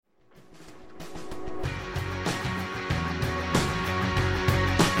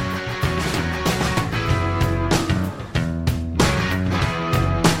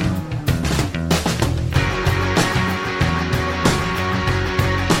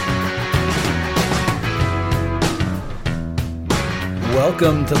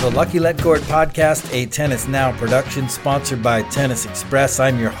Welcome to the Lucky Let Court Podcast, a Tennis Now production sponsored by Tennis Express.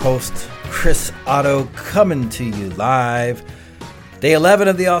 I'm your host, Chris Otto, coming to you live. Day 11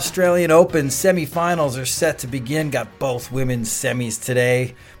 of the Australian Open semifinals are set to begin. Got both women's semis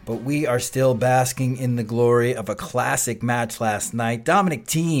today, but we are still basking in the glory of a classic match last night. Dominic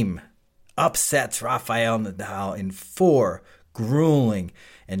Thiem upsets Rafael Nadal in 4 grueling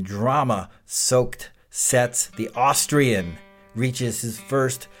and drama-soaked sets. The Austrian reaches his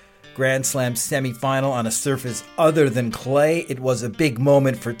first Grand Slam semifinal on a surface other than clay. It was a big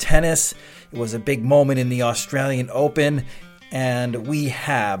moment for tennis. It was a big moment in the Australian Open. And we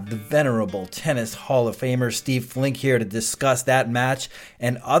have the venerable Tennis Hall of Famer Steve Flink here to discuss that match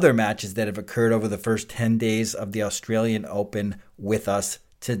and other matches that have occurred over the first 10 days of the Australian Open with us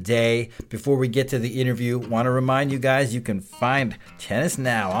today. Before we get to the interview, want to remind you guys you can find Tennis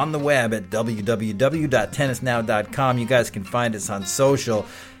Now on the web at www.tennisnow.com. You guys can find us on social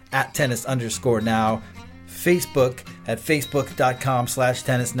at tennis_now, Facebook at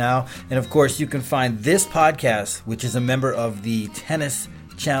facebook.com/tennisnow. And of course, you can find this podcast, which is a member of the Tennis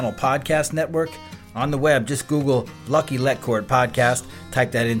Channel Podcast Network, on the web. Just Google Lucky Let Court Podcast.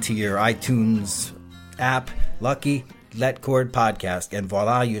 Type that into your iTunes app, Lucky Let Court Podcast, and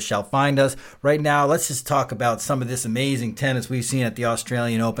voila, you shall find us. Right now, let's just talk about some of this amazing tennis we've seen at the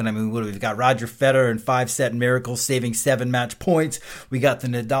Australian Open. I mean, we've got Roger Federer in 5-set miracles, saving 7 match points. We got the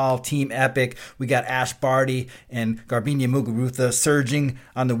Nadal Thiem epic. We got Ash Barty and Garbiñe Muguruza surging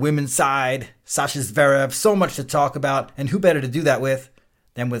on the women's side. Sasha Zverev, so much to talk about, and who better to do that with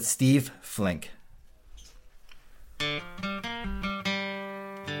than with Steve Flink.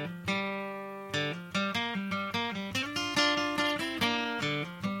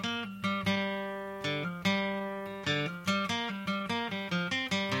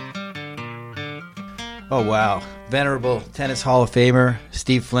 Oh, wow. Venerable Tennis Hall of Famer,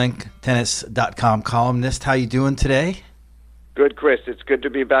 Steve Flink, tennis.com columnist. How you doing today? Good, Chris. It's good to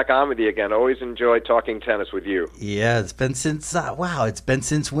be back on with you again. Always enjoy talking tennis with you. Yeah, it's been since,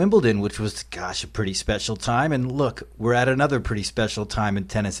 Wimbledon, which was, a pretty special time. And look, we're at another pretty special time in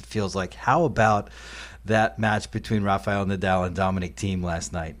tennis, it feels like. How about that match between Rafael Nadal and Dominic Thiem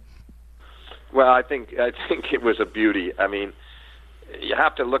last night? Well, I think it was a beauty. I mean, you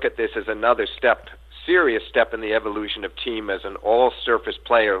have to look at this as another serious step in the evolution of Thiem as an all-surface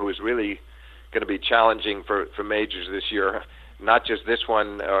player who is really going to be challenging for majors this year, not just this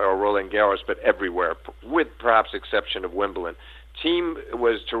one or Roland Garros, but everywhere, with perhaps exception of Wimbledon. Thiem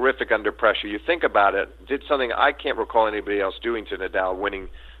was terrific under pressure. You think about it, did something I can't recall anybody else doing to Nadal, winning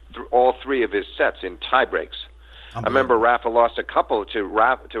all 3 of his sets in tiebreaks. I remember Rafa lost a couple to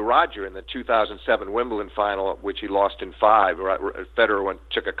Roger in the 2007 Wimbledon final, which he lost in 5. Federer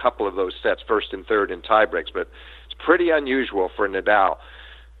took a couple of those sets, first and third, in tiebreaks. But it's pretty unusual for Nadal.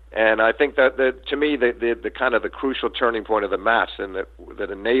 And I think that to me, the kind of the crucial turning point of the match and that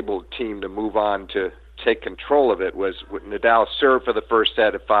enabled Thiem to move on to take control of it was when Nadal served for the first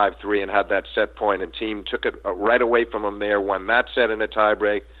set at 5-3 and had that set point, and Thiem took it right away from him there, won that set in a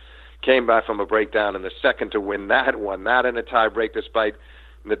tiebreak. Came back from a breakdown in the second to win that, won that in a tiebreak despite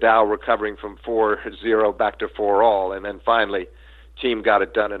Nadal recovering from 4-0 back to 4-all. And then finally, Thiem got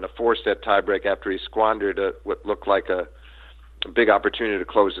it done in a 4-set tiebreak after he squandered what looked like a big opportunity to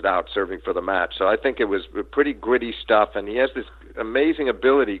close it out, serving for the match. So I think it was pretty gritty stuff, and he has this amazing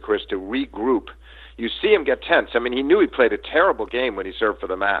ability, Chris, to regroup. You see him get tense. I mean, he knew he played a terrible game when he served for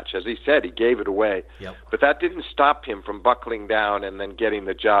the match. As he said, he gave it away. Yep. But that didn't stop him from buckling down and then getting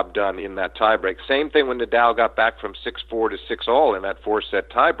the job done in that tiebreak. Same thing when Nadal got back from 6-4 to 6-all in that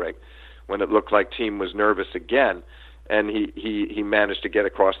 4-set tiebreak, when it looked like Thiem was nervous again, and he managed to get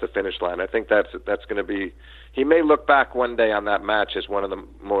across the finish line. I think that's going to be. He may look back one day on that match as one of the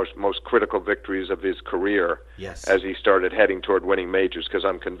most critical victories of his career. Yes. As he started heading toward winning majors, because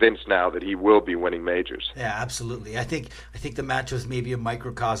I'm convinced now that he will be winning majors. Yeah, absolutely. I think the match was maybe a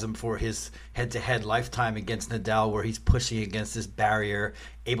microcosm for his head-to-head lifetime against Nadal, where he's pushing against this barrier,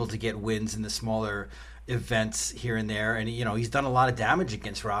 able to get wins in the smaller events here and there. And, he's done a lot of damage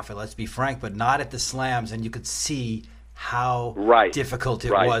against Rafa, let's be frank, but not at the slams. And you could see how difficult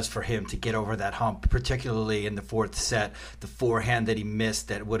it was for him to get over that hump, particularly in the 4th set, the forehand that he missed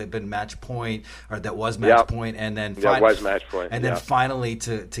that would have been match point, or that was match point, and then was match point, and then finally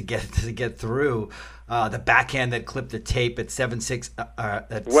to get through. The backhand that clipped the tape at 7-6.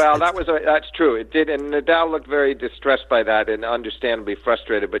 That's true. It did, and Nadal looked very distressed by that and understandably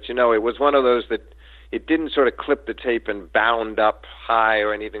frustrated. But it was one of those that it didn't sort of clip the tape and bound up high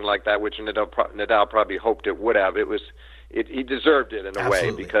or anything like that, which Nadal probably hoped it would have. It he deserved it in a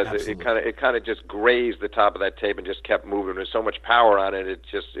way, because it kind of just grazed the top of that tape and just kept moving. There's so much power on it,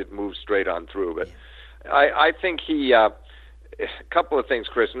 it moved straight on through. But I think he a couple of things,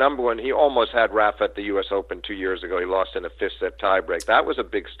 Chris. Number one, he almost had Rafa at the U.S. Open 2 years ago. He lost in a fifth-set tiebreak. That was a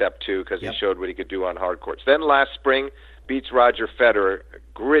big step, too, because he showed what he could do on hard courts. Then last spring, beats Roger Federer,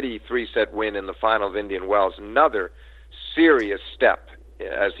 gritty three-set win in the final of Indian Wells. Another serious step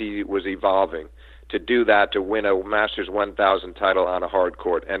as he was evolving to do that, to win a Masters 1000 title on a hard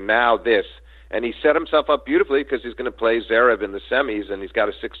court. And now this. And he set himself up beautifully because he's going to play Zverev in the semis, and he's got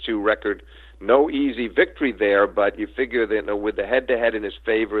a 6-2 record. No easy victory there, but you figure that with the head-to-head in his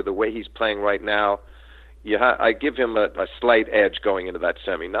favor, the way he's playing right now, I give him a slight edge going into that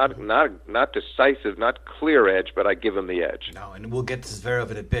semi. Not decisive, not clear edge, but I give him the edge. No, and we'll get to Zverev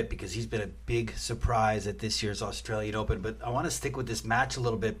in a bit because he's been a big surprise at this year's Australian Open. But I want to stick with this match a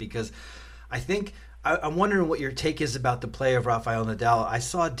little bit because I think I'm wondering what your take is about the play of Rafael Nadal. I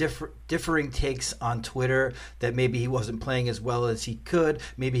saw differing takes on Twitter that maybe he wasn't playing as well as he could.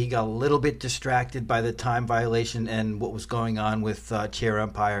 Maybe he got a little bit distracted by the time violation and what was going on with chair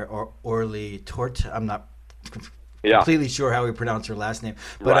umpire Orly Tort. I'm not completely sure how we pronounce her last name.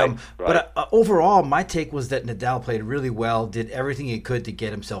 But but overall, my take was that Nadal played really well, did everything he could to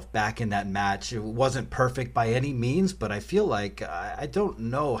get himself back in that match. It wasn't perfect by any means, but I feel like I don't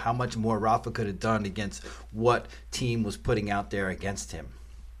know how much more Rafa could have done against what Thiem was putting out there against him.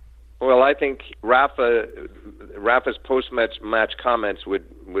 Well, I think Rafa's post-match comments would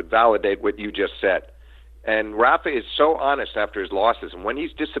validate what you just said. And Rafa is so honest after his losses, and when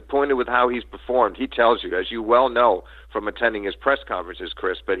he's disappointed with how he's performed, he tells you, as you well know from attending his press conferences,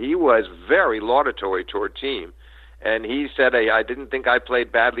 Chris, but he was very laudatory toward Thiem. And he said, hey, I didn't think I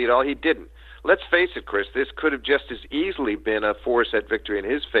played badly at all. He didn't. Let's face it, Chris, this could have just as easily been a 4-set victory in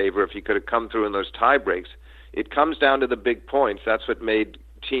his favor if he could have come through in those tie breaks. It comes down to the big points. That's what made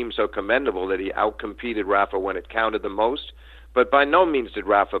Thiem so commendable, that he outcompeted Rafa when it counted the most. But by no means did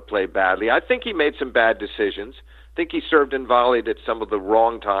Rafa play badly. I think he made some bad decisions. I think he served and volleyed at some of the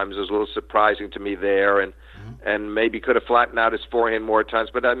wrong times. It was a little surprising to me there, and maybe could have flattened out his forehand more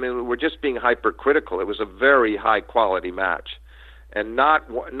times. But, I mean, we're just being hypercritical. It was a very high-quality match, and not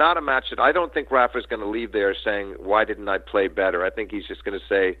a match that I don't think Rafa's going to leave there saying, why didn't I play better? I think he's just going to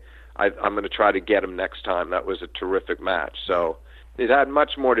say, I'm going to try to get him next time. That was a terrific match. So it had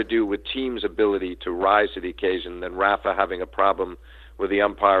much more to do with Thiem's ability to rise to the occasion than Rafa having a problem with the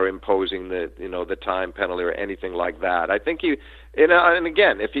umpire imposing the time penalty or anything like that. I think and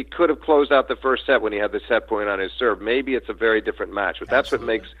again, if he could have closed out the first set when he had the set point on his serve, maybe it's a very different match. But that's what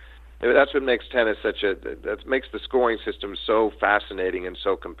makes tennis that makes the scoring system so fascinating and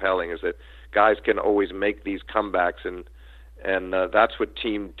so compelling, is that guys can always make these comebacks, and that's what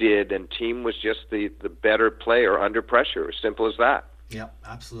Thiem did, and Thiem was just the better player under pressure. As simple as that. Yeah,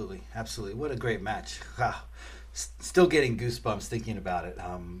 absolutely. What a great match. Still getting goosebumps thinking about it.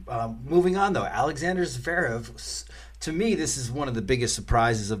 Moving on, though, Alexander Zverev, to me, this is one of the biggest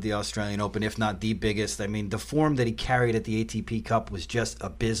surprises of the Australian Open, if not the biggest. I mean, the form that he carried at the ATP Cup was just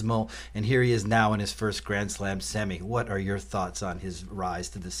abysmal, and here he is now in his first Grand Slam semi. What are your thoughts on his rise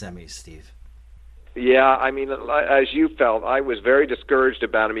to the semis, Steve? Yeah, I mean, as you felt, I was very discouraged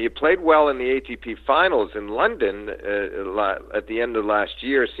about him. He played well in the ATP finals in London at the end of last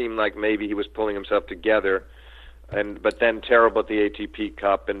year. It seemed like maybe he was pulling himself together, but then terrible at the ATP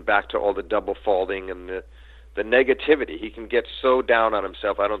Cup, and back to all the double faulting and the negativity. He can get so down on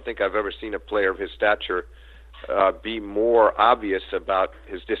himself. I don't think I've ever seen a player of his stature be more obvious about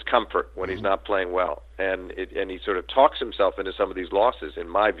his discomfort when he's not playing well. And he sort of talks himself into some of these losses, in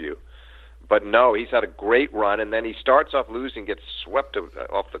my view. But no, he's had a great run, and then he starts off losing, gets swept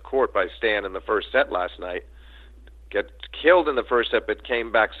off the court by Stan in the first set last night, gets killed in the first set, but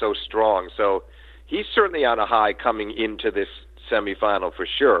came back so strong. So he's certainly on a high coming into this semifinal for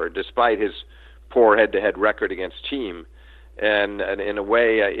sure, despite his poor head-to-head record against Thiem. And in a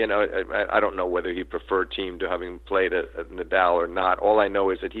way, I don't know whether he preferred Thiem to having played at Nadal or not. All I know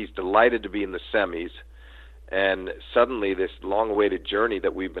is that he's delighted to be in the semis. And suddenly this long-awaited journey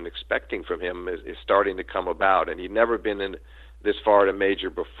that we've been expecting from him is starting to come about. And he'd never been in this far at a major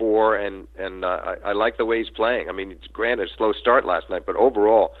before, and I like the way he's playing. I mean, it's granted a slow start last night, but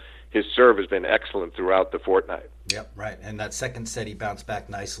overall his serve has been excellent throughout the fortnight. Yep, right. And that second set he bounced back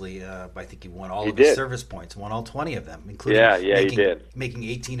nicely. I think he won all of his service points, won all 20 of them, including he did. Making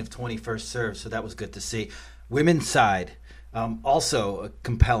 18 of 20 first serves, so that was good to see. Women's side, Also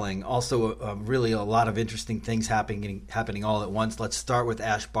compelling. Also, really a lot of interesting things happening all at once. Let's start with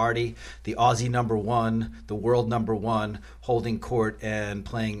Ash Barty, the Aussie number one, the world number one, holding court and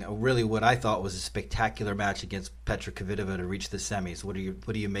playing really what I thought was a spectacular match against Petra Kvitova to reach the semis. What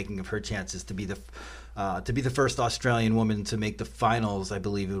are you making of her chances to be the first Australian woman to make the finals? I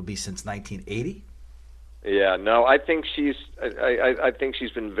believe it will be since 1980. Yeah, no, I think I think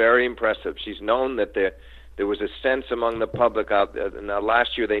she's been very impressive. She's known that there was a sense among the public out there. Now,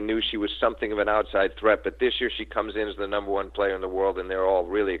 last year they knew she was something of an outside threat, but this year she comes in as the number one player in the world, and they're all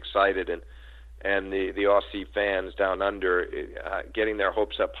really excited. And the Aussie fans down under getting their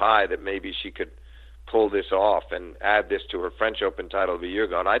hopes up high that maybe she could pull this off and add this to her French Open title of a year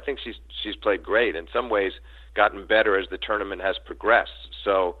ago. And I think she's played great. In some ways, gotten better as the tournament has progressed.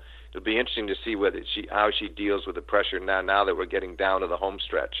 So it'll be interesting to see how she deals with the pressure now that we're getting down to the home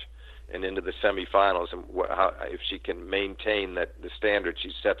stretch and into the semifinals, and if she can maintain the standard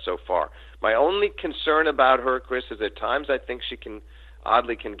she's set so far. My only concern about her, Chris, is at times I think she can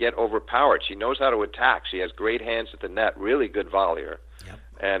get overpowered. She knows how to attack. She has great hands at the net, really good volleyer, yep,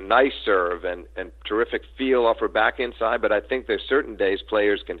 and nice serve and terrific feel off her back inside. But I think there's certain days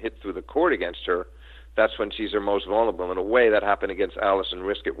players can hit through the court against her. That's when she's her most vulnerable. In a way, that happened against Alison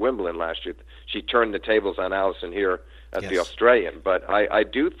Riske at Wimbledon last year. She turned the tables on Alison here at the Australian. But I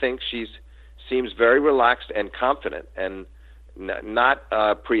do think seems very relaxed and confident and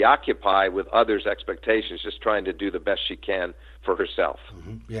not preoccupied with others' expectations, just trying to do the best she can for herself.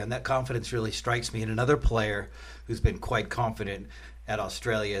 Mm-hmm. Yeah, and that confidence really strikes me. And another player who's been quite confident at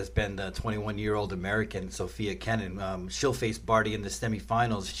Australia has been the 21-year-old American Sofia Kenin. She'll face Barty in the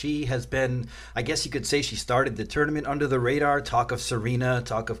semifinals. She has been, I guess you could say, she started the tournament under the radar. Talk of Serena,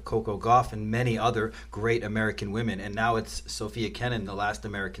 talk of Coco Gauff, and many other great American women. And now it's Sofia Kenin, the last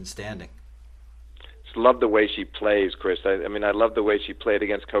American standing. Just love the way she plays, Chris. I mean, I love the way she played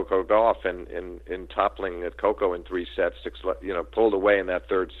against Coco Gauff in toppling at Coco in 3 sets. Pulled away in that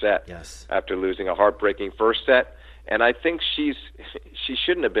third set after losing a heartbreaking first set. And I think she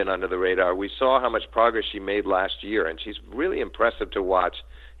shouldn't have been under the radar. We saw how much progress she made last year, and she's really impressive to watch.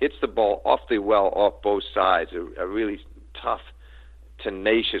 Hits the ball awfully well off both sides, a really tough,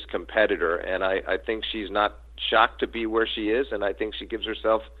 tenacious competitor. And I think she's not shocked to be where she is, and I think she gives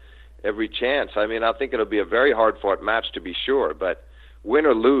herself every chance. I mean, I think it'll be a very hard-fought match, to be sure, but win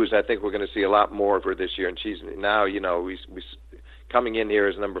or lose, I think we're going to see a lot more of her this year. And she's now, we coming in here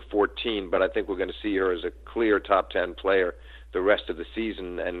as number 14, but I think we're going to see her as a clear top 10 player the rest of the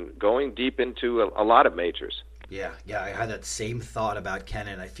season and going deep into a lot of majors. Yeah, I had that same thought about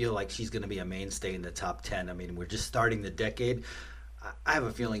Kenin. I feel like she's going to be a mainstay in the top 10. I mean, we're just starting the decade. I have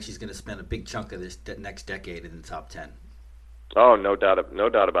a feeling she's going to spend a big chunk of this next decade in the top 10. Oh, no doubt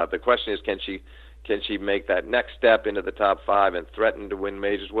about it. The question is, can she make that next step into the top 5 and threaten to win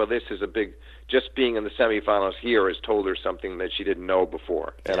majors? Well, this is a big. Just being in the semifinals here has told her something that she didn't know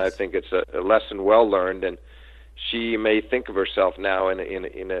before, and I think it's a lesson well learned. And she may think of herself now in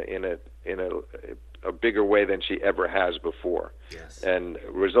a bigger way than she ever has before. Yes. And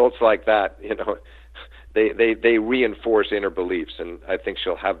results like that, they reinforce inner beliefs, and I think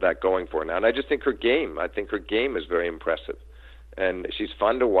she'll have that going for her now. And I just think her game is very impressive. And she's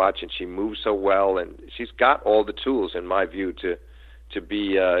fun to watch, and she moves so well, and she's got all the tools, in my view, to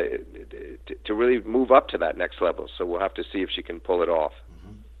be to really move up to that next level. So we'll have to see if she can pull it off.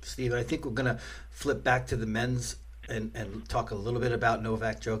 Mm-hmm. Steve, I think we're going to flip back to the men's and talk a little bit about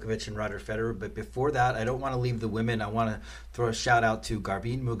Novak Djokovic and Roger Federer. But before that, I don't want to leave the women. I want to throw a shout out to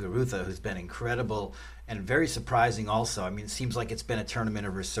Garbine Muguruza, who's been incredible and very surprising also. I mean, it seems like it's been a tournament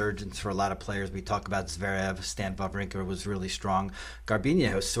of resurgence for a lot of players. We talk about Zverev, Stan Wawrinka was really strong. Garbine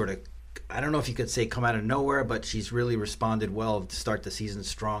has sort of, I don't know if you could say come out of nowhere, but she's really responded well to start the season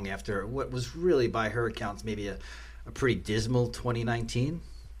strong after what was really, by her accounts, maybe a pretty dismal 2019.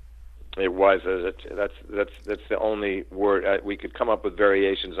 It was. That's the only word. We could come up with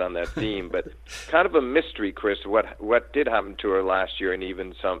variations on that theme, but kind of a mystery, Chris. What did happen to her last year and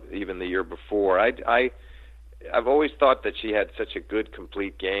even the year before? I've always thought that she had such a good,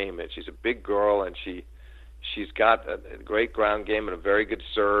 complete game, and she's a big girl, and she's got a great ground game and a very good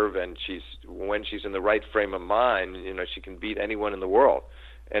serve, and when she's in the right frame of mind, she can beat anyone in the world.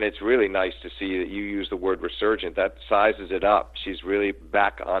 And it's really nice to see that you use the word resurgent. That sizes it up. She's really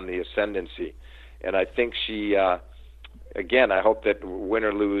back on the ascendancy. And I think she, again, I hope that win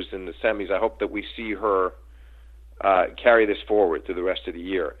or lose in the semis, I hope that we see her carry this forward through the rest of the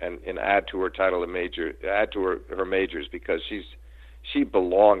year and add to her title add to her majors, because she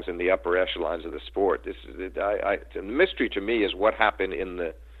belongs in the upper echelons of the sport. The mystery to me is what happened in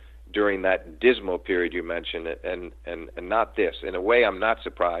the during that dismal period you mentioned, and not this. In a way, I'm not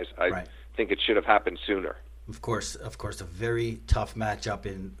surprised. I think it should have happened sooner. Of course, a very tough matchup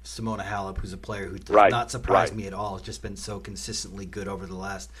in Simona Halep, who's a player who does not surprise me at all. Has just been so consistently good over the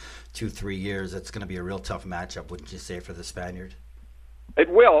last 2-3 years. It's going to be a real tough matchup, wouldn't you say, for the Spaniard? It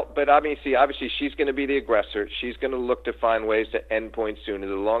will, but obviously she's going to be the aggressor. She's going to look to find ways to end points sooner.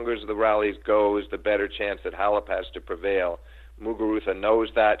 The longer the rallies goes, the better chance that Halep has to prevail. Muguruza knows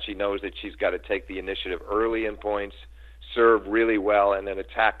that. She knows that she's got to take the initiative early in points, serve really well, and then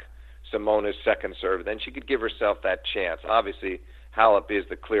attack Simona's second serve. Then she could give herself that chance. Obviously, Halep is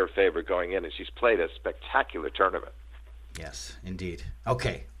the clear favorite going in, and she's played a spectacular tournament. Yes, indeed.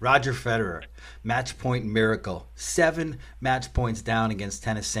 Okay, Roger Federer, match point miracle. 7 match points down against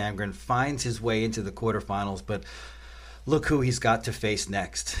Tennys Sandgren, finds his way into the quarterfinals, but look who he's got to face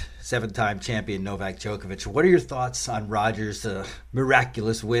next. 7-time champion Novak Djokovic. What are your thoughts on Roger's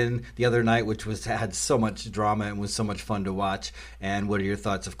miraculous win the other night, which had so much drama and was so much fun to watch? And what are your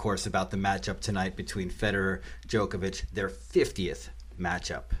thoughts, of course, about the matchup tonight between Federer, Djokovic, their 50th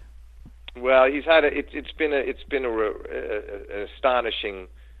matchup? Well, it's been an astonishing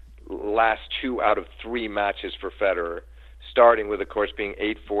last 2 out of 3 matches for Federer, starting with, of course, being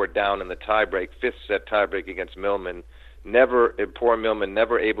 8-4 down in the tiebreak, 5th set tiebreak against Millman. Poor Millman,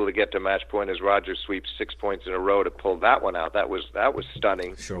 never able to get to match point as Roger sweeps 6 points in a row to pull that one out. That was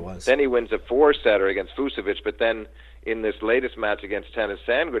stunning. Sure was. Then he wins a 4-setter against Fucsovics, but then in this latest match against Tennys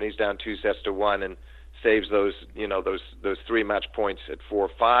Sandgren, he's down 2-1 and saves those 3 match points at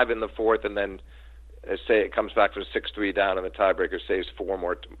 4-5 in the fourth, and then say it comes back from 6-3 down in the tiebreaker, saves 4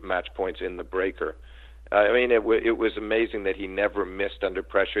 more match points in the breaker. I mean, it was amazing that he never missed under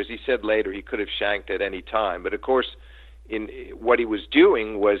pressure. As he said later, he could have shanked at any time, but of course, in what he was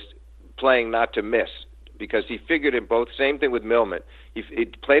doing was playing not to miss, because he figured in both. Same thing with Millman. He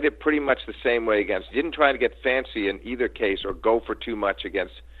played it pretty much the same way against. He didn't try to get fancy in either case or go for too much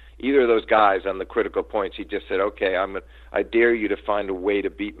against either of those guys on the critical points. He just said, okay, I dare you to find a way to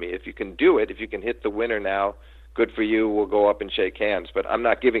beat me. If you can do it, if you can hit the winner now, good for you, we'll go up and shake hands, but I'm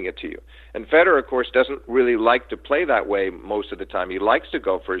not giving it to you. And Federer, of course, doesn't really like to play that way most of the time. He likes to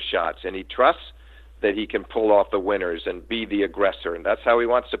go for his shots, and he trusts that he can pull off the winners and be the aggressor, and that's how he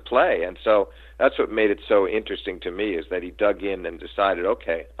wants to play. And so that's what made it so interesting to me, is that he dug in and decided,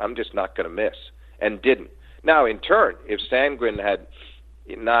 okay, I'm just not going to miss, and didn't. Now, in turn, if Sandgren had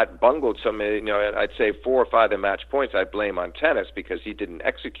not bungled some, I'd say 4 or 5 of the match points, I'd blame on tennis, because he didn't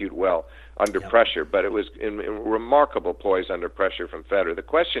execute well under pressure. But it was in remarkable poise under pressure from Federer. The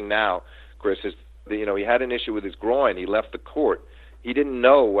question now, Chris, is he had an issue with his groin. He left the court. He didn't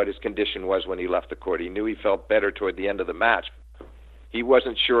know what his condition was when he left the court. He knew he felt better toward the end of the match. He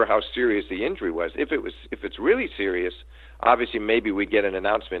wasn't sure how serious the injury was. If it's really serious, obviously maybe we get an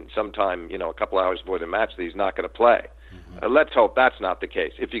announcement sometime, a couple hours before the match that he's not going to play. Mm-hmm. Let's hope that's not the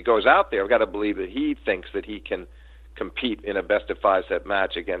case. If he goes out there, I've got to believe that he thinks that he can compete in a best-of-5 set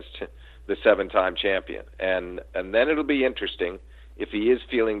match against the 7-time champion. And then it'll be interesting if he is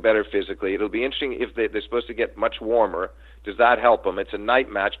feeling better physically. It'll be interesting if they're supposed to get much warmer. Does that help him? It's a night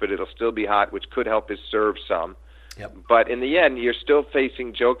match, but it'll still be hot, which could help his serve some. Yep. But in the end, you're still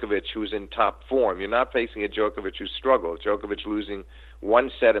facing Djokovic, who's in top form. You're not facing a Djokovic who's struggled. Djokovic losing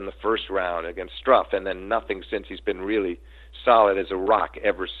 1 set in the first round against Struff, and then nothing since. He's been really solid as a rock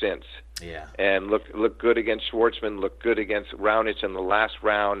ever since. Yeah. And looked good against Schwartzman, looked good against Raonic in the last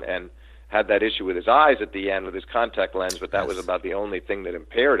round, and had that issue with his eyes at the end with his contact lens, but that was about the only thing that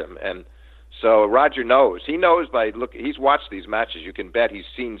impaired him. And so Roger knows. He knows he's watched these matches. You can bet he's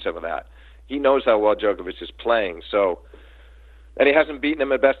seen some of that. He knows how well Djokovic is playing. And he hasn't beaten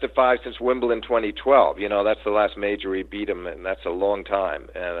him at best-of-5 since Wimbledon 2012. That's the last major he beat him, and that's a long time,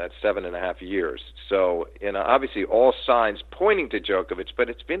 and that's 7.5 years. So, obviously all signs pointing to Djokovic, but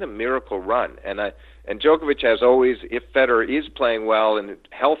it's been a miracle run. And Djokovic has always, if Federer is playing well and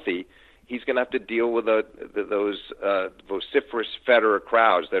healthy, he's going to have to deal with those vociferous Federer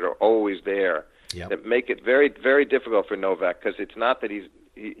crowds that are always there. Yep. That make it very, very difficult for Novak, because it's not that he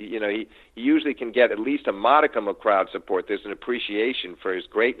usually can get at least a modicum of crowd support. There's an appreciation for his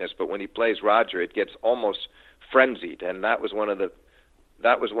greatness, but when he plays Roger, it gets almost frenzied, and that was one of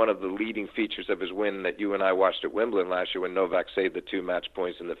the leading features of his win that you and I watched at Wimbledon last year, when Novak saved the 2 match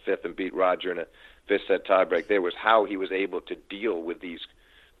points in the 5th and beat Roger in a 5th set tiebreak. There was how he was able to deal with these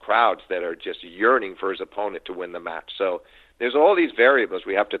crowds that are just yearning for his opponent to win the match. So there's all these variables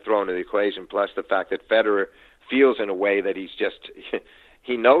we have to throw into the equation, plus the fact that Federer feels in a way that he's just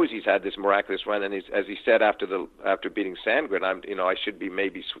he knows he's had this miraculous run, and as he said after beating Sandgren, I should be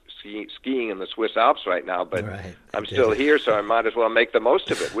maybe skiing in the Swiss Alps right now, but right. I'm still here, so I might as well make the most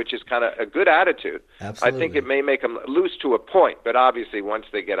of it, which is kind of a good attitude. Absolutely. I think it may make him loose to a point, but obviously once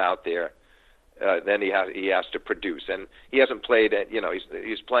they get out there, then he has to produce, and he hasn't played.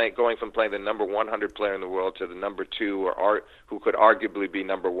 He's going from playing the number 100 player in the world to the number 2, or who could arguably be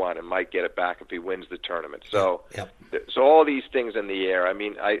number 1 and might get it back if he wins the tournament. So, so all these things in the air. I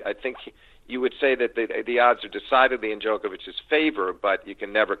mean, I think you would say that the odds are decidedly in Djokovic's favor, but you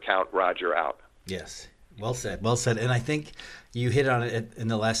can never count Roger out. Yes. Well said. Well said. And I think you hit on it in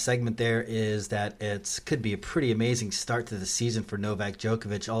the last segment there, is that it could be a pretty amazing start to the season for Novak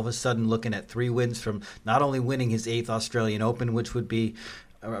Djokovic. All of a sudden looking at 3 wins from not only winning his 8th Australian Open, which would be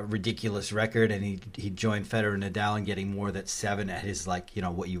a ridiculous record, and he joined Federer and Nadal in getting more than 7 at his,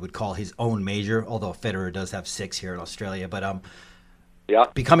 what you would call his own major, although Federer does have 6 here in Australia. But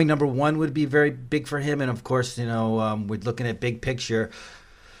becoming number 1 would be very big for him. And of course, we're looking at big picture.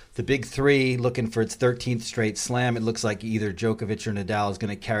 The big 3 looking for its 13th straight slam. It looks like either Djokovic or Nadal is going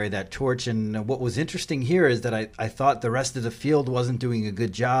to carry that torch. And what was interesting here is that I thought the rest of the field wasn't doing a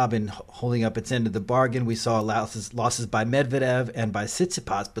good job in holding up its end of the bargain. We saw losses by Medvedev and by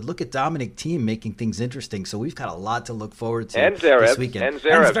Tsitsipas, but look at Dominic Thiem making things interesting. So we've got a lot to look forward to this weekend. And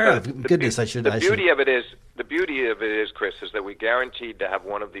Zverev. The beauty of it is, Chris, is that we guaranteed to have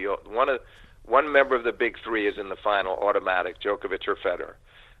one member of the big 3 is in the final, automatic, Djokovic or Federer.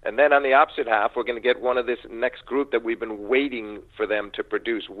 And then on the opposite half, we're going to get one of this next group that we've been waiting for them to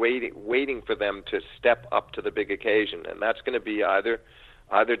produce, waiting for them to step up to the big occasion, and that's going to be either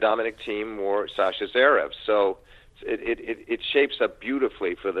Dominic Thiem or Sasha Zverev. So it shapes up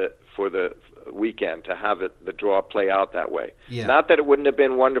beautifully for the weekend to have the draw play out that way. Yeah. Not that it wouldn't have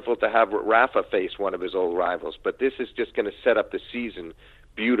been wonderful to have Rafa face one of his old rivals, but this is just going to set up the season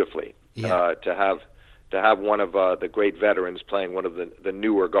beautifully. To have one of the great veterans playing one of the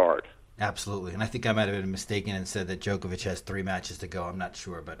newer guard. Absolutely. And I think I might have been mistaken and said that Djokovic has 3 matches to go. I'm not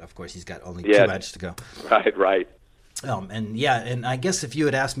sure, but of course he's got only 2 matches to go. Right. And I guess if you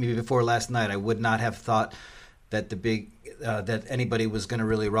had asked me before last night, I would not have thought that that anybody was going to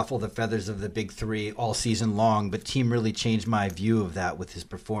really ruffle the feathers of the big 3 all season long. But Thiem really changed my view of that with his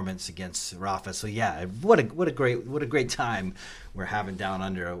performance against Rafa. So yeah, what a great time we're having down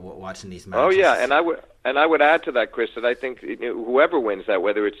under watching these matches. Oh yeah, and I would add to that, Chris, that I think whoever wins that,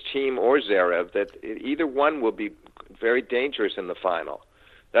 whether it's Thiem or Zverev, that either one will be very dangerous in the final.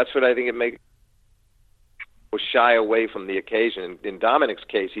 That's what I think it makes people shy away from the occasion. In Dominic's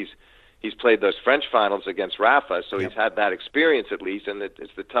case, he's played those French finals against Rafa, so he's had that experience at least, and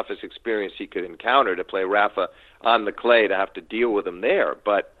it's the toughest experience he could encounter to play Rafa on the clay, to have to deal with him there.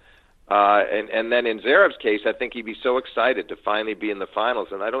 But and then in Zverev's case, I think he'd be so excited to finally be in the finals,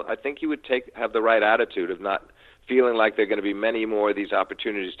 and I think he would have the right attitude of not feeling like there are going to be many more of these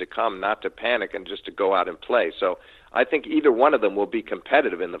opportunities to come, not to panic and just to go out and play. So I think either one of them will be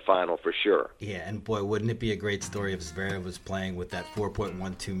competitive in the final for sure. Yeah, and boy, wouldn't it be a great story if Zverev was playing with that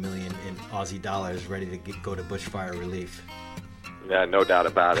 $4.12 million in Aussie dollars ready to go to bushfire relief. Yeah, no doubt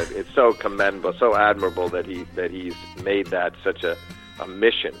about it. It's so commendable, so admirable that he's made that such a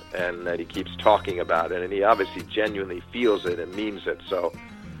mission, and that he keeps talking about it, and he obviously genuinely feels it and means it. So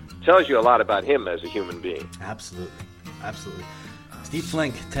it tells you a lot about him as a human being. Absolutely. Steve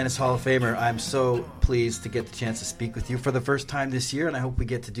Flink, Tennis Hall of Famer, I'm so pleased to get the chance to speak with you for the first time this year, and I hope we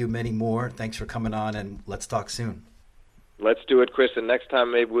get to do many more. Thanks for coming on, and let's talk soon. Let's do it, Chris, and next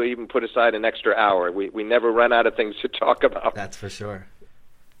time maybe we'll even put aside an extra hour. We never run out of things to talk about. That's for sure.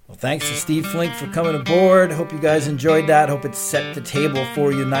 Well, thanks to Steve Flink for coming aboard. Hope you guys enjoyed that. Hope it set the table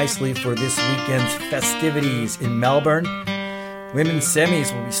for you nicely for this weekend's festivities in Melbourne. Women's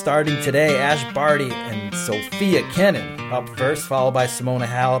semis will be starting today. Ash Barty and Sophia Kenin up first, followed by Simona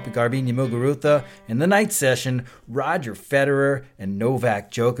Halep and Garbine Muguruza. In the night session, Roger Federer and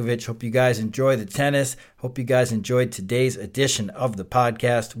Novak Djokovic. Hope you guys enjoy the tennis. Hope you guys enjoyed today's edition of the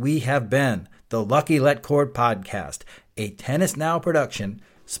podcast. We have been the Lucky Let Cord Podcast, a Tennis Now production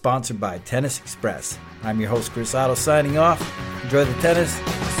sponsored by Tennis Express. I'm your host, Chris Otto, signing off. Enjoy the tennis.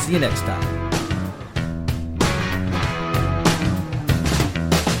 See you next time.